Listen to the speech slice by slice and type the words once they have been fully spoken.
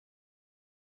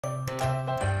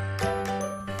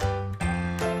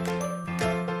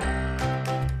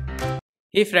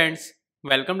Hey friends,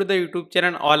 welcome to the YouTube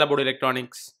channel all about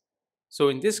electronics. So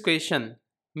in this question,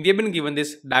 we have been given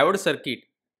this diode circuit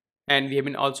and we have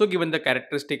been also given the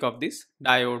characteristic of this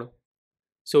diode.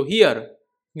 So here,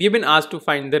 we have been asked to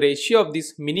find the ratio of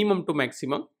this minimum to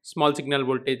maximum small signal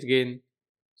voltage gain.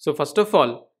 So first of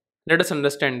all, let us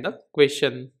understand the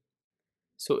question.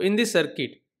 So in this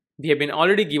circuit, we have been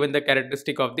already given the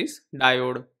characteristic of this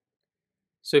diode.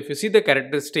 So if you see the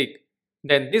characteristic,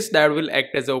 then this diode will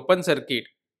act as an open circuit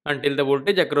until the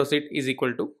voltage across it is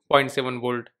equal to 0.7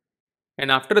 volt, and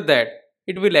after that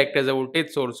it will act as a voltage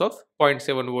source of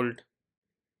 0.7 volt.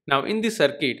 Now in this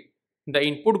circuit, the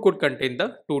input could contain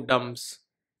the two terms,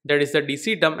 that is the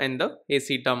DC term and the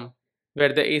AC term,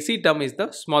 where the AC term is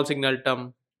the small signal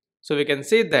term. So we can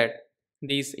say that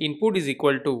this input is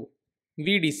equal to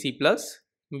VDC plus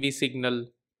V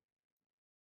signal,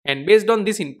 and based on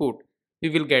this input we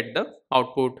will get the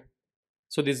output.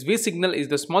 So this V signal is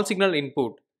the small signal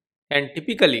input, and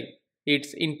typically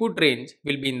its input range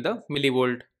will be in the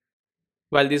millivolt,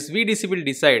 while this VDC will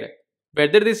decide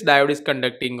whether this diode is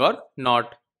conducting or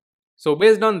not. So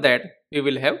based on that, we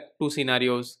will have two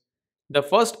scenarios. The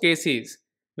first case is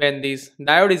when this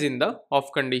diode is in the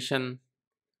off condition.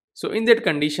 So in that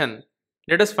condition,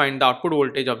 let us find the output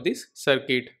voltage of this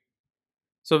circuit.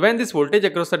 So when this voltage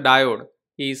across the diode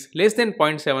is less than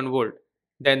 0.7 volt,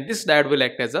 then this diode will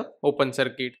act as an open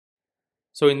circuit.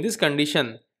 So in this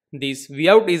condition, this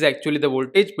Vout is actually the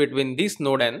voltage between this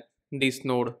node and this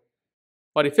node,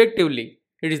 or effectively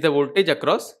it is the voltage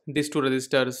across these two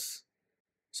resistors.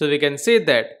 So we can say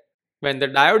that when the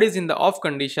diode is in the off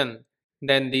condition,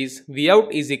 then this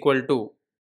Vout is equal to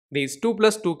this 2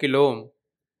 plus 2 kilo ohm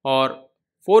or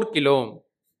 4 kilo ohm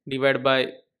divided by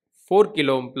 4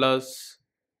 kilo ohm plus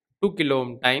 2 kilo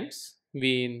ohm times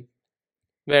Vin,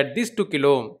 where this 2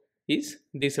 kilo ohm is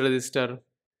this resistor.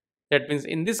 That means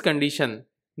in this condition,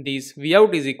 this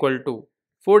Vout is equal to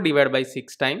 4 divided by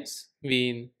 6 times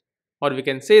Vin, or we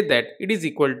can say that it is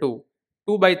equal to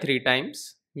 2 by 3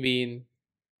 times Vin.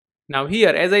 Now here,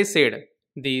 as I said,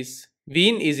 this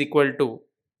Vin is equal to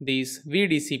this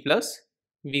VDC plus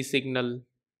V signal.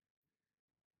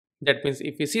 That means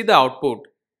if you see the output,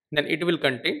 then it will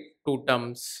contain two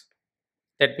terms.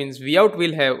 That means Vout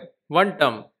will have one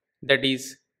term, that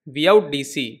is Vout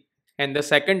DC, and the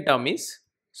second term is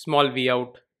small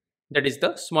Vout, that is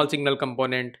the small signal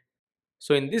component.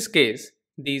 So in this case,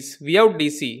 this Vout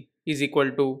DC is equal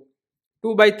to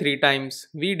 2 by 3 times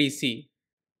VDC,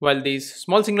 while this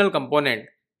small signal component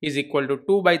is equal to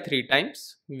 2 by 3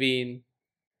 times Vin,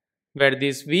 where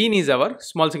this Vin is our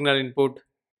small signal input.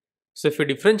 So if we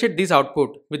differentiate this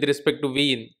output with respect to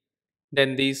Vin,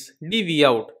 then this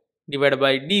dVout divided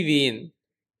by dVin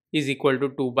is equal to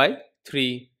 2 by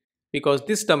 3, because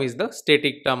this term is the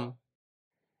static term.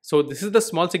 So this is the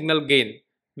small signal gain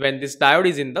when this diode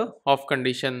is in the off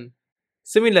condition.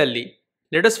 Similarly,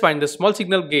 let us find the small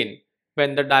signal gain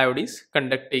when the diode is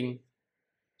conducting.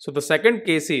 So the second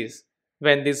case is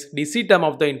when this DC term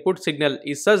of the input signal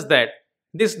is such that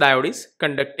this diode is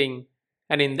conducting,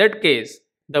 and in that case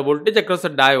the voltage across the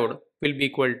diode will be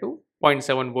equal to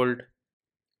 0.7 volt.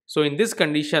 So in this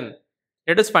condition,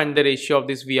 let us find the ratio of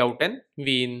this Vout and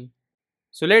Vin.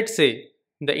 So let's say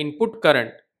the input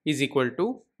current is equal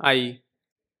to I,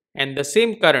 and the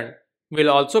same current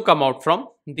will also come out from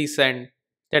this end.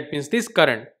 That means this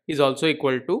current is also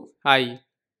equal to I,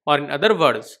 or in other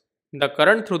words, the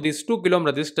current through this 2 kilo ohm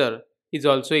resistor is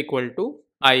also equal to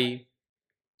I.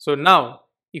 So now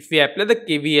if we apply the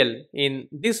KVL in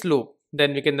this loop,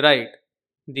 then we can write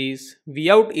this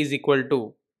Vout is equal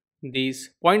to this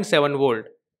 0.7 volt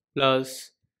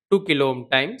plus 2 kilo ohm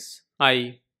times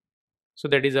I. So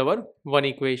that is our one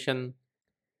equation.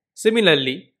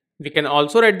 Similarly, we can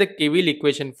also write the KVL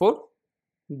equation for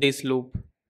this loop.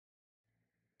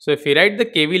 So if we write the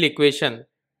KVL equation,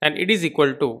 then it is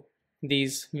equal to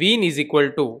this Vin is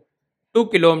equal to 2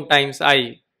 kilo ohm times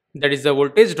I, that is the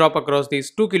voltage drop across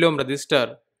this 2 kilo ohm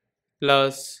resistor,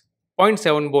 plus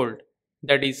 0.7 volt,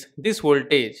 that is this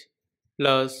voltage,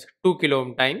 plus 2 kilo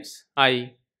ohm times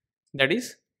I, that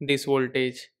is this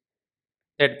voltage.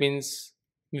 That means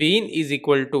Vin is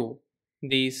equal to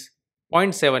this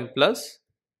 0.7 plus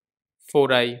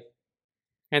 4I,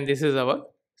 and this is our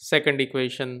second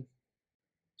equation.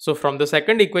 So from the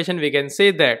second equation we can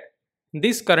say that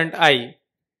this current I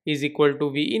is equal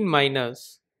to Vin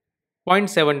minus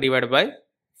 0.7 divided by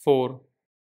 4.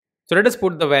 So let us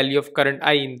put the value of current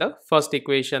I in the first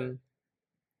equation.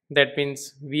 That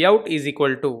means Vout is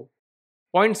equal to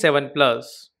 0.7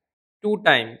 plus 2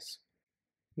 times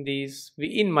this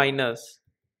Vin minus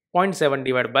 0.7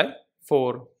 divided by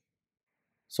 4.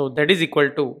 So that is equal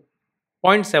to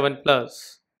 0.7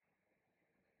 plus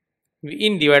V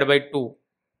in divided by 2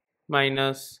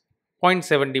 minus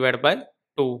 0.7 divided by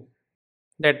 2.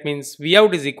 That means V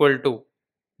out is equal to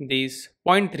this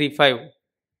 0.35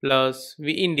 plus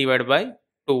V in divided by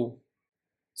 2.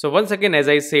 So once again, as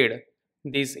I said,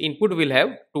 this input will have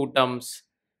two terms,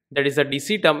 that is the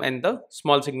DC term and the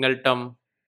small signal term.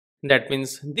 That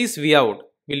means this V out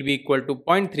will be equal to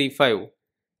 0.35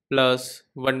 plus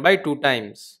 1 by 2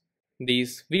 times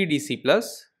this VDC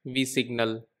plus V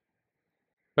signal.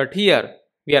 But here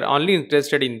we are only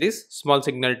interested in this small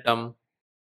signal term.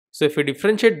 So if we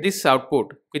differentiate this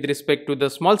output with respect to the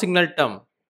small signal term,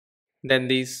 then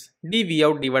this dV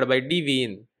out divided by dV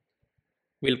in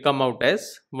will come out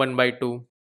as 1 by 2,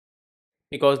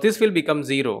 because this will become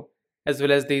 0, as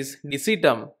well as this DC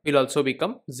term will also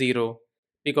become 0,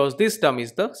 because this term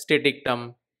is the static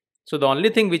term. So the only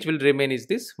thing which will remain is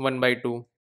this 1 by 2.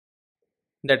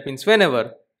 That means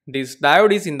whenever this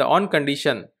diode is in the on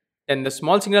condition, then the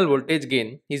small signal voltage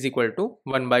gain is equal to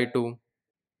 1 by 2.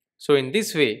 So in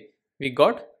this way we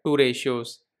got two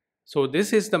ratios. So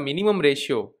this is the minimum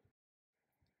ratio,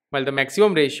 while the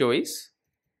maximum ratio is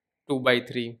 2 by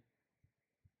 3.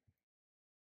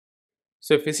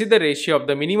 So if we see the ratio of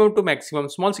the minimum to maximum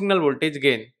small signal voltage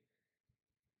gain,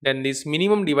 then this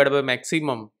minimum divided by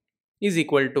maximum is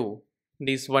equal to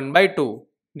this 1 by 2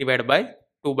 divided by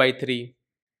 2 by 3,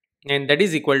 and that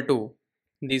is equal to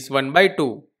this 1 by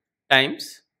 2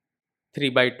 times 3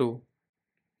 by 2,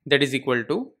 that is equal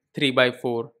to 3 by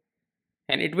 4,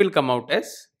 and it will come out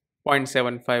as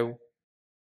 0.75.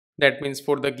 That means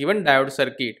for the given diode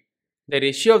circuit, the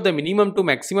ratio of the minimum to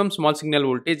maximum small signal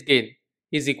voltage gain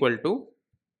is equal to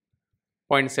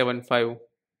 0.75.